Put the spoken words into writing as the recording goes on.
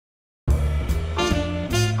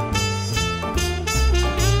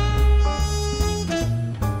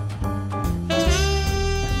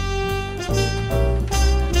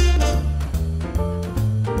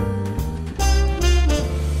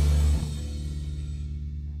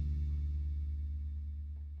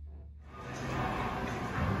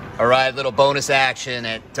All right, little bonus action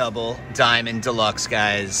at Double Diamond Deluxe,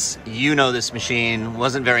 guys. You know this machine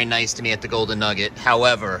wasn't very nice to me at the Golden Nugget.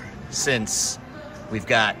 However, since we've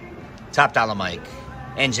got Top Dollar Mike,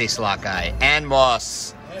 NJ Slot Guy, and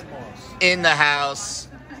Moss in the house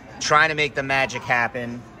trying to make the magic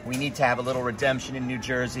happen, we need to have a little redemption in New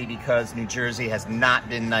Jersey because New Jersey has not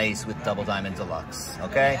been nice with Double Diamond Deluxe,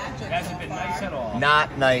 okay? It hasn't been nice at all.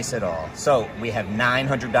 Not nice at all. So we have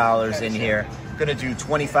 $900 in here. Gonna do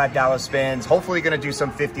 $25 spins, hopefully gonna do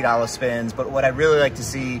some $50 spins, but what I really like to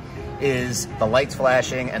see is the lights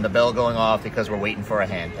flashing and the bell going off because we're waiting for a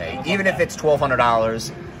hand pay. Even if it's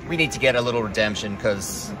 $1,200, we need to get a little redemption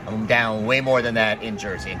because I'm down way more than that in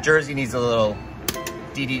Jersey. And Jersey needs a little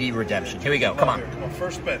DDD redemption. Here we go, come on. Come on,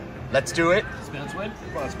 first spin. Let's do it. Spins win.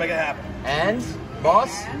 Come on, let's make it happen. And,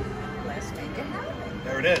 boss? Let's make it happen.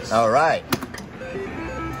 There it is. All right.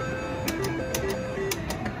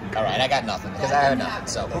 All right, I got nothing because I have nothing.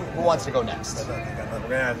 So who wants to go next? We're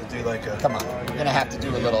gonna have to do like a... Come on, we're gonna have to do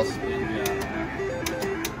a little. All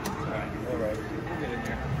right.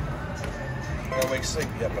 Gotta wake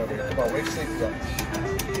sleepy up over here. Come on, wake sleepy up.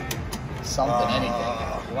 Something, anything.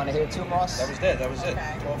 You want to hit it too, Moss? That was it. That was it.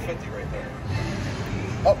 1250 right there.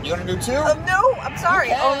 Oh, you want to do two? No, I'm sorry.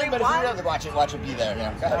 You can, Only but one. if you watch it be there.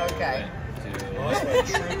 Yeah. Go ahead. Okay. Well,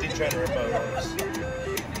 that's my true degenerate mode on this.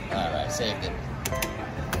 All right, saved it.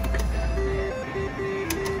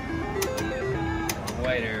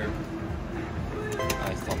 Waiter.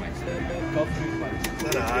 I still make sense. Go for me,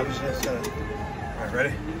 No, I was just gonna... All right,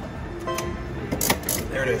 ready?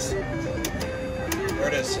 There it is. There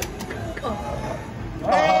it is. Oh,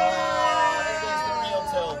 there goes the real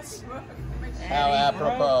tilts. How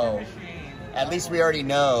apropos. At least we already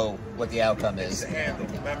know what the outcome is. It's the handle,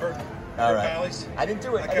 remember? All right. Valleys? I didn't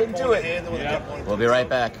do it. I I kept didn't do pulling it. the handle and I kept pulling We'll be right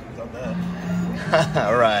back. Done that.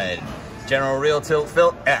 All right. General real tilt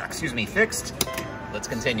fixed. Let's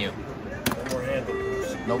continue. No more handle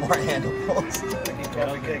pulls. No more handle pulls.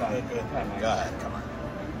 Okay, good. Go ahead, come on.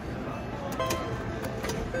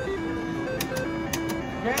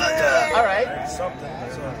 All right. Something.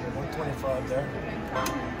 That's 125 there.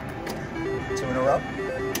 2 in a row.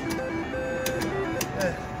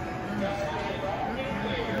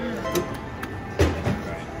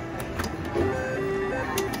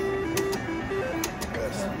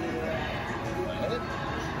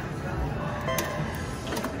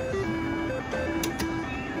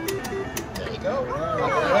 There you go.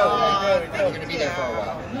 You're going to be there for a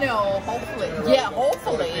while. No, hopefully. Yeah,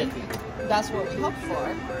 hopefully. That's what we hope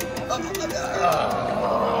for.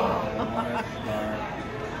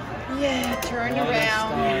 Yeah, turn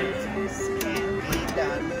around. Can be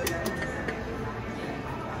done.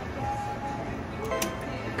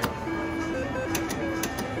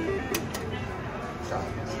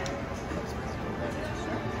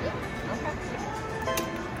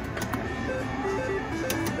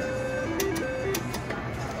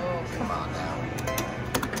 Oh, come on now.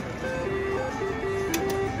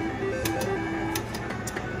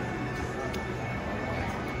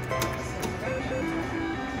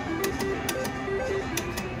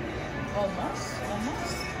 Almost.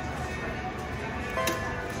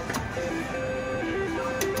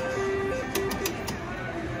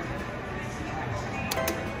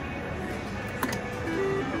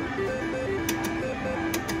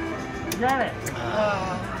 Got it.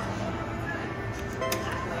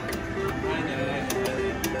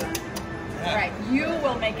 Right, you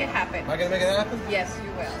will make it happen. Am I gonna make it happen? Yes,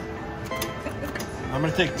 you will. I'm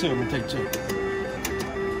gonna take two.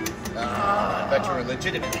 I thought you were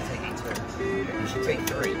legitimately taking 2. You should take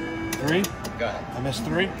 3. 3? Go ahead. I missed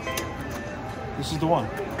 3. This is the one.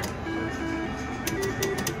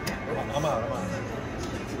 I'm out.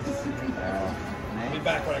 I'll be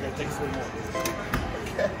back when I gotta take 3 more.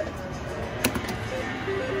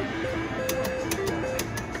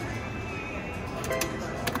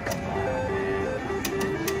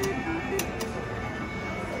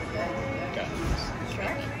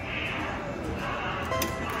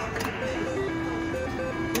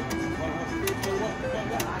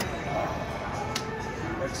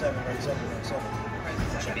 Right seven.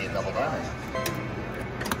 Should be a double diamond.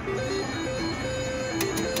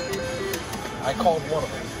 I called one of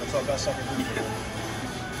them. That's our best I can do for you.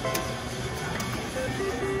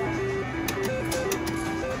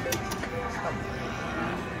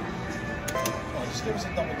 Oh, just give us a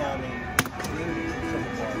double diamond.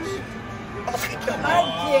 Triple bars.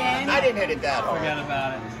 Again. I didn't hit it that hard. Forget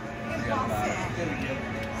about it.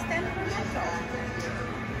 Stand for mental.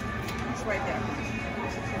 It's right there.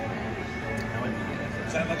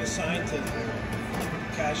 Is that like a sign to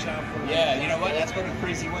cash out for Yeah, you know what? That's been a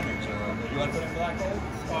crazy winter. So you want to put in black gold? You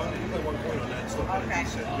play 1 coin on that, still play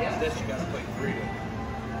decent. Yeah. This you gotta play 3 with.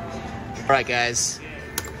 All right, guys.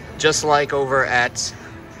 Just like over at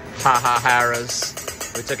Hara's,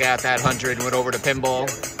 we took out that 100 and went over to pinball.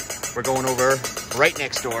 We're going over right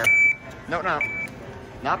next door. No, not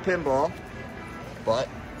pinball, but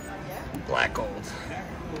black gold.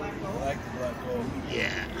 Black gold.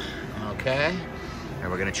 Yeah. Okay. And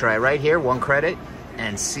we're gonna try right here, 1 credit,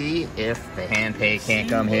 and see if the hand pay can't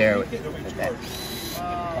come here with that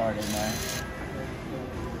card in there.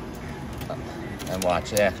 And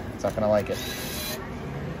watch, yeah, it's not gonna like it.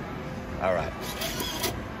 All right.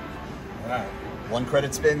 All right. 1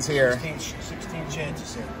 credit spins here. 16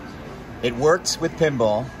 chances here. It worked with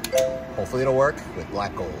pinball. Hopefully it'll work with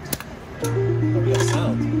black gold. Oh, we got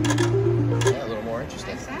sound. Yeah, a little more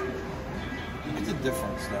interesting. Look at the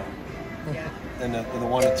difference now. Yeah. And the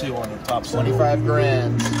 1 and 2 on the top side. 25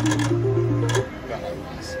 grand. Got all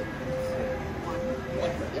these.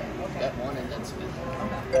 That one and then spin.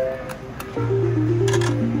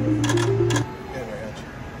 Get it right,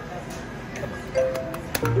 Come on.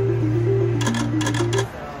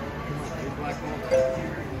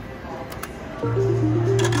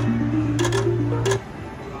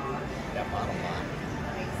 That bottom line.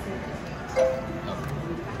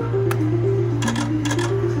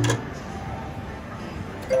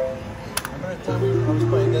 Remember that time I was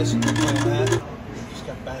playing this and you were playing that? You just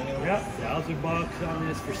kept banging them? Yep, $1,000 on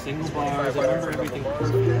this for single bars. I remember everything. Yeah.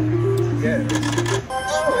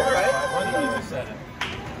 Oh, all right. 500 you said it.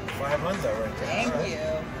 500 right there. Thank All right. you.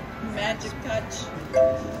 Magic touch.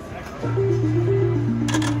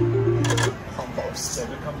 Almost. So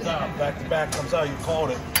if it comes out, back to back comes out, you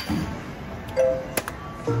called it.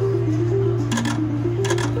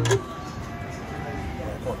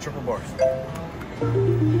 Come on, triple bars.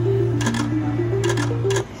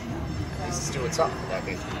 This is doing something,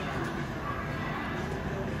 Becky.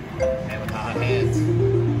 And with hot hands.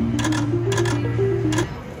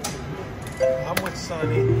 I'm with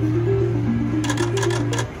Sonny.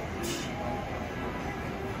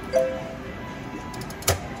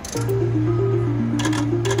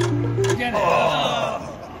 Get it.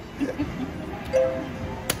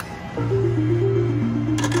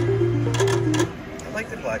 I like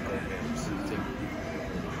the black gold games.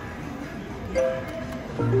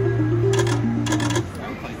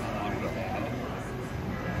 I'm playing that out of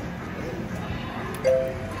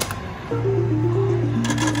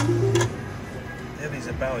They have these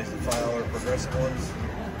at Bally's, the $5 progressive ones.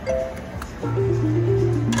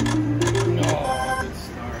 No, good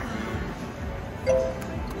start.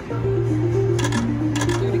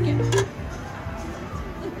 Do it again.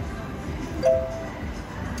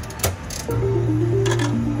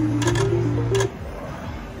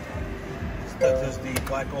 Does the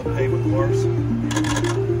black gold pay with bars?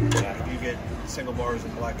 Yeah. If you get single bars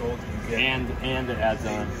and black gold, you get And it adds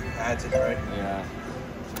on. adds it, right? Yeah.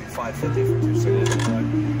 So it'd be $5.50 for 2 singles. Right?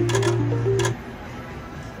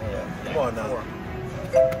 Yeah. Come on now.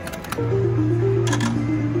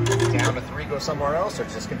 Down to 3, go somewhere else, or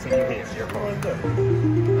just continue here? Your What call. do I do? I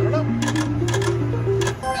don't know.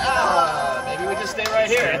 Ah, maybe we just stay right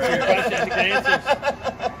here. Answer your question. I think the answer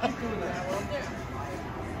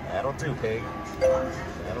That'll do, pig.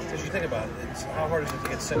 That'll Because do. you think about it, it's how hard is it to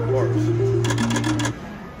get single bars? You know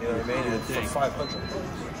what I mean? And for 500 bucks.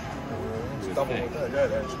 It's double with that. Yeah,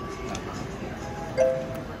 that's.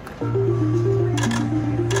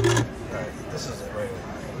 Alright, this is it right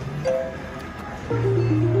here.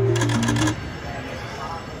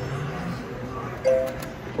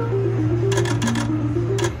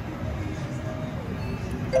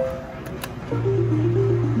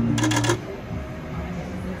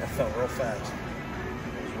 That felt real fast.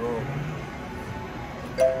 It was real.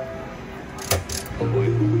 Oh boy.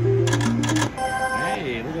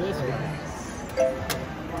 Hey, look at this guy.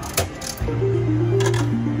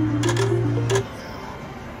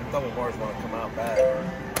 Double bars want to come out bad.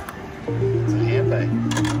 It's a hand pay.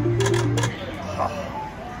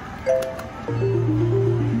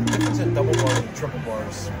 The difference in double bars and triple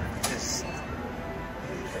bars is,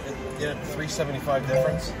 yeah, $3.75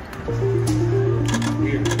 difference.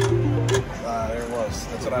 Weird. There it was.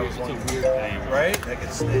 That's what I was It's a wondering. weird thing. Right? Like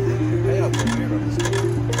it's the payouts are weird on this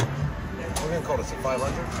game. We're gonna call this a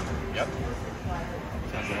 500. Yep.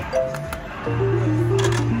 Sounds good.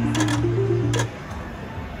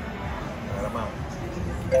 Alright, I'm out.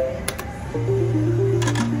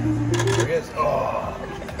 There he is. Oh.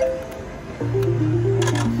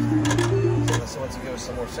 So unless he wants to give us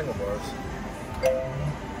some more single bars.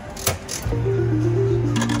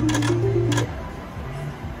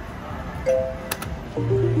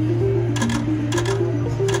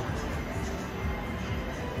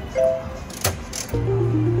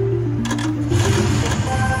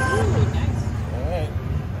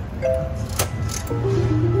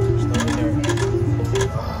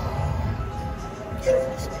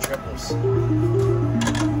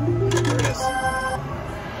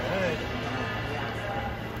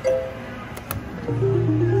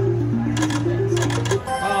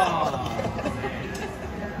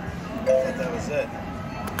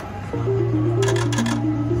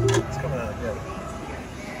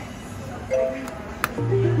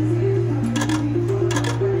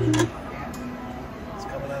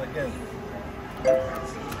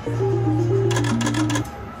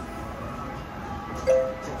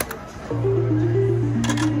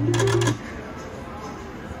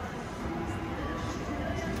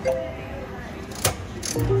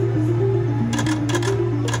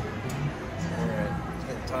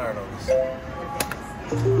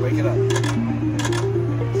 Wake it up.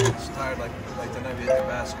 It's tired like the night we did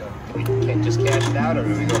Tabasco. We can't just cash it out, or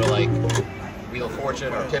do we go to like Wheel of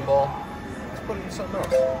Fortune or Pinball? Let's put it in something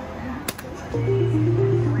else.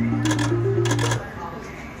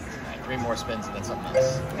 Alright, 3 more spins and then something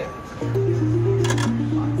else.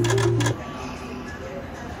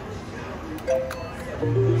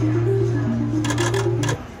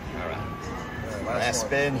 Alright. Last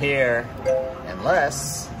spin here.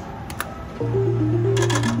 Unless...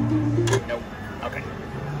 Nope. Okay.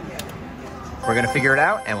 We're gonna figure it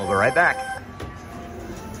out and we'll be right back.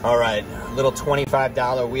 All right, little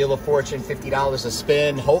 $25 Wheel of Fortune, $50 a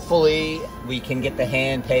spin. Hopefully we can get the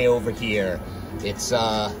hand pay over here. It's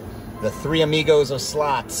the 3 amigos of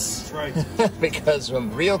slots. That's right. Because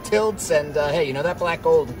of real tilts and hey, you know that black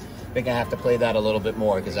gold? I think I have to play that a little bit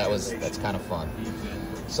more because that's kind of fun.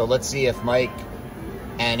 So let's see if Mike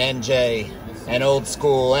and NJ and Old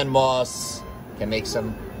School and Moss can make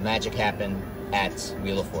some magic happen at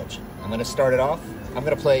Wheel of Fortune. I'm gonna start it off. I'm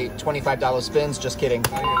gonna play $25 spins, just kidding.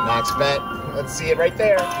 Max bet. Let's see it right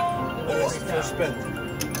there. There's the first spin.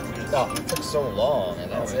 Oh, it took so long,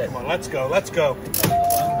 and that's it. Come on, let's go, let's go.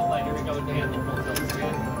 Here we go with the handle.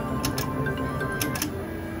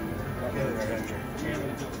 Get it right, Andrew.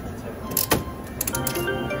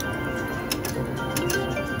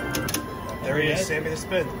 There he is, Sammy the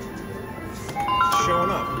spin.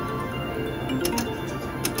 Showing up.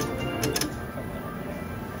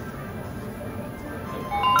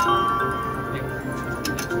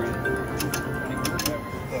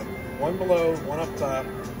 Look, 1 below, 1 up top.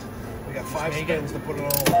 We got 5 spins to put it on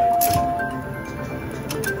the line.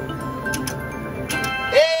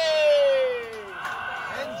 Hey!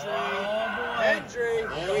 Hendry!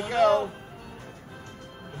 There we go.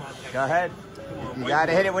 Go ahead. You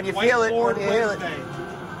gotta hit it when you feel it. When you feel it.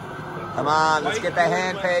 Come on, let's get the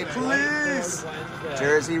hand pay, please.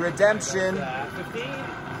 Jersey Redemption.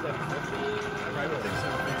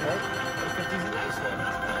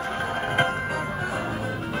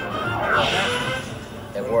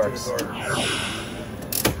 It works.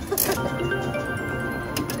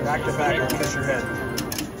 Back to back, or kiss your head.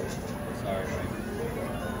 Sorry,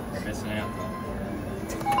 you're missing out.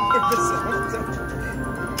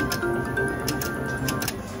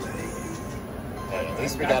 At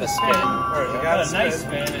least we got a spin. Alright, we got a nice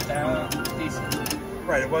spin. It's decent.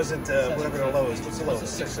 Right, it wasn't whatever the low is. What's the low?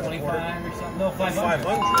 6 and a quarter? 25 or something? No, 500.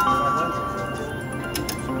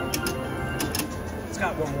 500. It's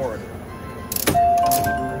got one more in it.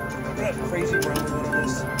 Look at that crazy brown one on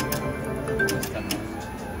this.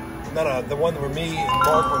 No, the one where me and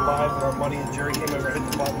Mark were live with our money and Jerry came over,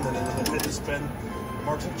 hit the button, and then hit the spin.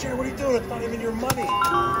 Mark said, Jerry, what are you doing? It's not even your money.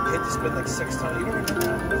 He hit the spin like 6 times. You don't remember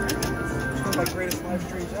that? It's one of my greatest live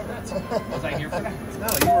streams ever. Was I here for that? No,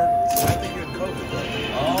 you were, I think you had COVID.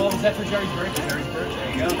 Oh, was that for Jerry's birthday? Jerry's birthday.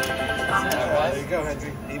 There you go. That's it. There you go,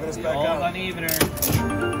 Hendry. Even us back All out. unevener.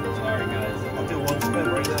 Sorry, guys. I'll do 1 spin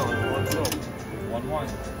right now on 1 film. 1-1.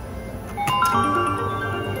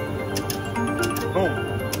 Boom.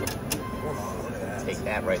 Take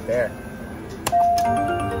that right there.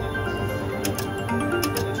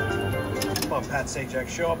 Come on, Pat Sajak,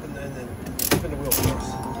 show up and then spin the wheel for us.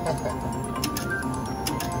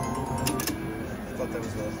 I thought that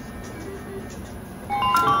was the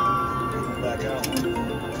back out.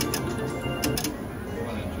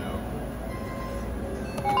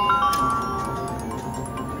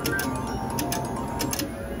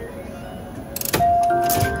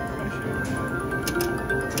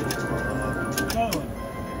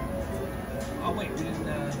 Oh, wait, we didn't,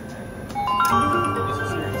 this is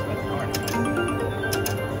serious about the card.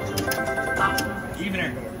 Evener.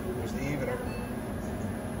 There's the evener.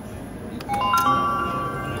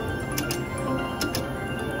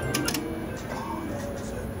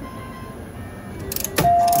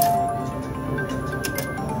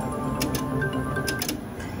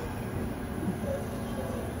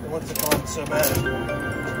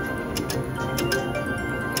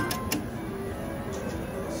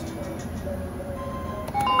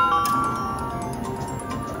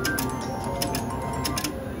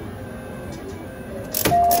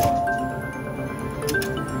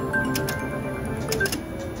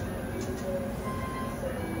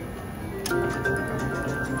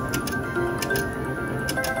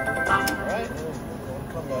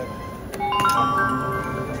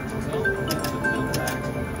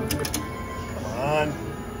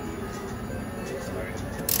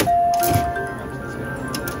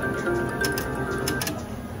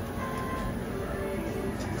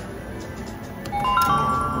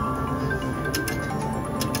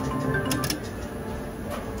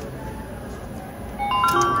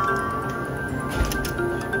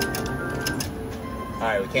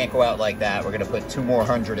 right, we can't go out like that. We're gonna put 2 more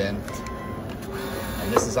 100 in.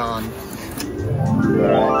 And this is on.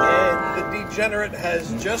 And the degenerate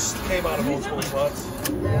has just came out of old school slots.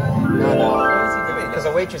 No. Because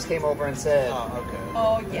a waitress came over and said, Oh, okay.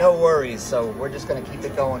 Oh, yeah. no worries. So we're just gonna keep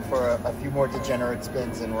it going for a few more degenerate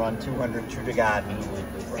spins and run 200 true to God.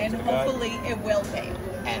 And hopefully it will pay.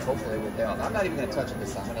 And hopefully we'll pay off. I'm not even gonna touch it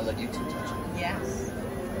this time. I'm gonna let you two touch it. Yes.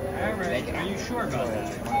 All right. Are you sure about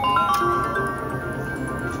that?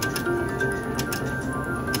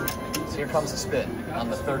 So here comes the spin on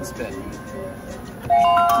the 3rd spin. I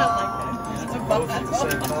like that. Both at the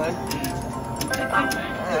same time. The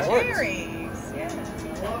cherries. Yeah.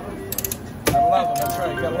 Gotta love them. That's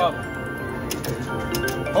right. Gotta love them.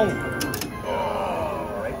 Home. Oh,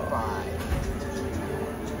 right 5.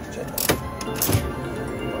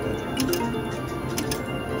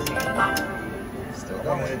 Still I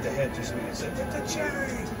want to going. hit the head just so we can say, with the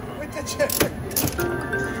cherry! With the cherry!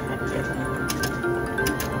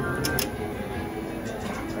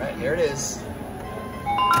 All right, here it is.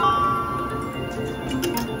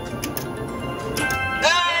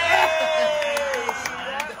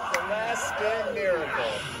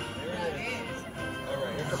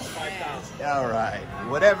 All right,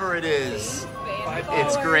 whatever it is,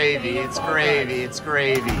 it's gravy, it's gravy, it's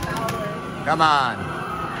gravy. Come on. Oh,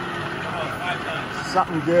 5 times.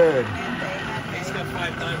 Something good. He's got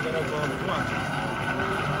 5 times on Oklahoma. Come on.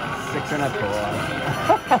 6 and a 4.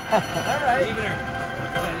 All right. Evener.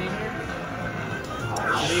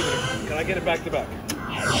 Can I get it back to back?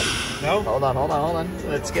 No? Hold on.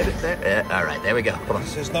 Let's get it there. Yeah, all right, there we go. Come on. He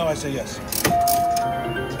says no, I say yes.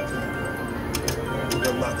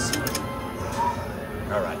 Go nuts.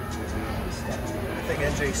 All right. I think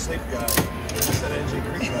NJ Sleep Guy. Is that NJ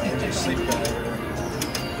Creek Guy? NJ Sleep Guy.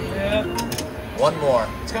 Yeah. One more.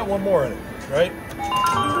 It's got 1 more in it, right?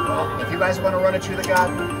 Well, if you guys want to run it through the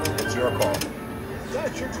garden, it's your call. Yeah,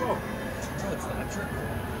 it's your call. No, it's not true.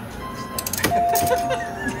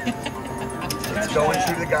 It's going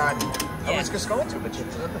through the garden. I Yeah. was just going to, but you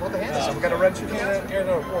hold the hand, so we got to run through the garden. Here,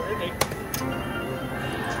 no, 4. Here, 8. Put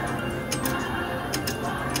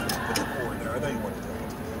the 4 in there. I know you want to do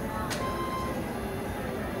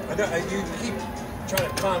it. You keep trying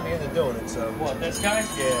to con me into doing it, so. What, this guy?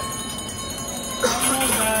 Yeah. Come on,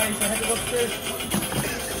 guys. I had to go upstairs.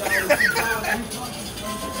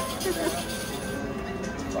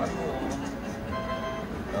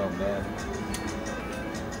 Oh, man.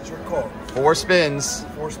 It's your call. 4 spins.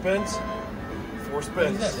 4 spins? 4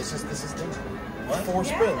 spins. This is dinner. What? 4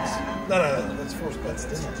 spins. No. That's 4 spins.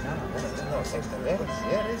 That's dinner. No, it's like that.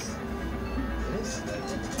 Yeah, it is.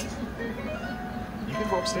 You can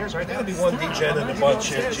go upstairs right now. Gotta be one degen in the bunch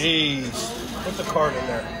here. Jeez. Put the card in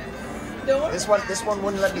there. Don't. This one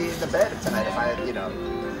wouldn't let me in the bed tonight if I,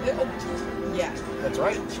 Yeah. That's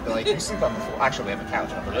right. She'd be like, you sleep on the floor. Actually, we have a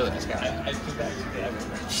couch. I have a really nice couch. I do that.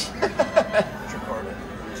 Put your card in.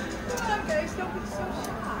 Come on, guys. Don't be so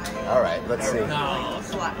shy. All right, let's see. No.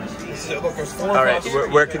 Slot machine. So look, there's 4 All right,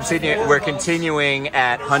 possibilities. we're continuing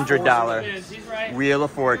at $100 He's right. Wheel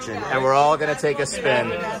of Fortune, and we're all gonna take a spin.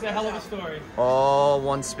 That's a hell of a story. All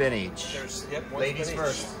 1 spin each. There's, yep, one Ladies spin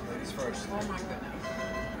first. each. Ladies first. Oh my goodness.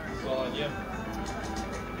 Well, on you.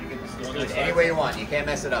 You can do it any way you want. You can't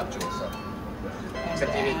mess it up, Jules. So I'm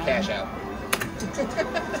gonna give you cash out.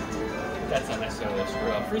 That's not necessarily a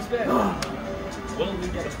screw up. Free spin. Will we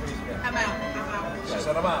get a free spin? I'm out. She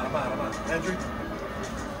said, I'm out. Andrew?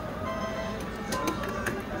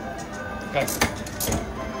 Okay.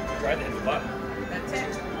 Try to hit the button. That's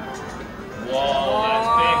it. Whoa, that's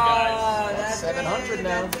big, guys. Oh, that's 700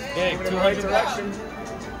 now. That's it. Big, Moving in the right 200 direction.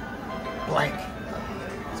 Blank.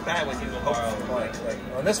 It's bad when people borrow. Like,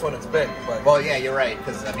 on this one, it's big, but Well, yeah, you're right,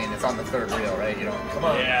 because I mean it's on the 3rd reel, right? You don't. come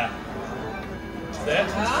on. Yeah.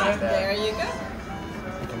 That's Ah, there you go.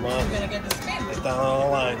 Come You're on. gonna get the spin. Get down on the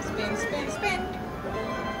line. Spin, spin, spin.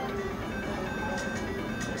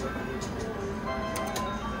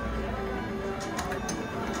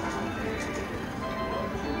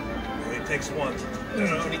 He takes 1.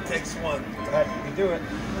 No, he takes 1. Go ahead, you can do it.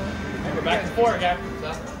 We're back to 4 again.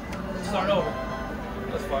 So, start over.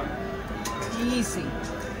 That's fine. Easy.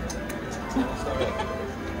 Start over.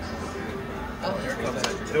 Oh, here it comes.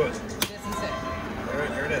 Do it. This is it.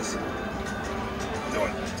 Here it is. Do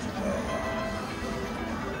it.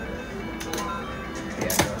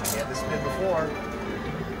 Yeah, he had the spin before.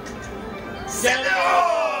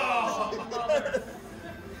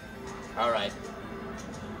 All right.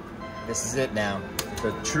 This is it now.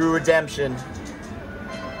 The true redemption.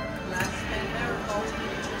 Last spin miracle.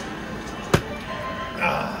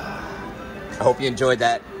 I hope you enjoyed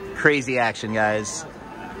that crazy action, guys.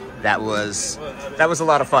 That was a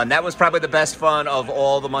lot of fun. That was probably the best fun of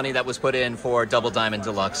all the money that was put in for Double Diamond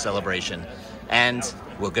Deluxe celebration. And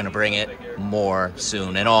we're going to bring it more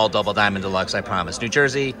soon. And all Double Diamond Deluxe, I promise. New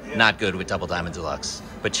Jersey, not good with Double Diamond Deluxe.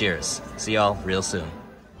 But cheers. See y'all real soon.